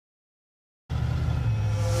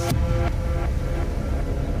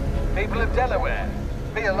People of Delaware,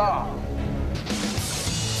 be alarmed.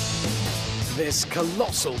 This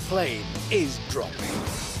colossal plane is dropping.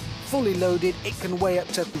 Fully loaded, it can weigh up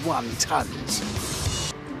to 1 ton.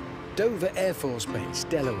 Dover Air Force Base,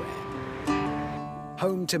 Delaware.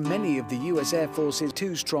 Home to many of the US Air Force's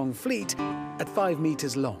 2-strong fleet at 5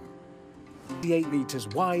 meters long, 8 meters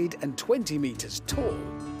wide and 20 meters tall.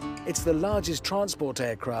 It's the largest transport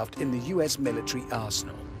aircraft in the US military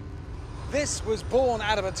arsenal. This was born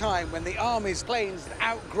out of a time when the Army's planes had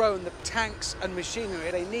outgrown the tanks and machinery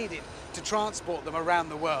they needed to transport them around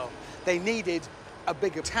the world. They needed a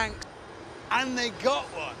bigger tank, and they got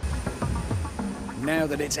one. Now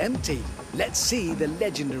that it's empty, let's see the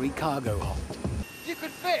legendary cargo hold. You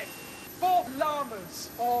could fit 4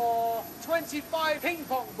 llamas or 25 ping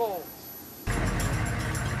pong balls.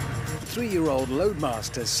 3-year-old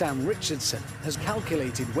loadmaster Sam Richardson has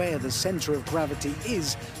calculated where the center of gravity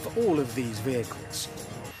is for all of these vehicles.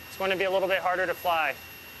 It's going to be a little bit harder to fly,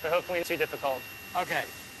 but hopefully not too difficult. Okay,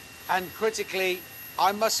 and critically,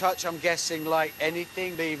 I must touch, I'm guessing, like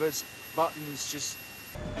anything, levers, buttons, just...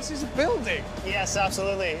 This is a building. Yes,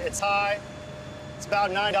 absolutely. It's high. It's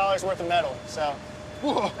about $9 worth of metal, so...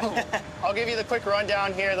 Whoa! I'll give you the quick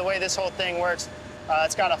rundown here, the way this whole thing works.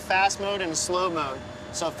 It's got a fast mode and a slow mode.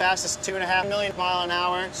 So fast is 2.5 million miles an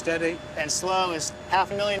hour. Steady. And slow is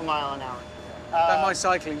 500,000 miles an hour. By my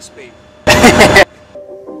cycling speed.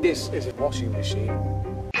 This is a washing machine.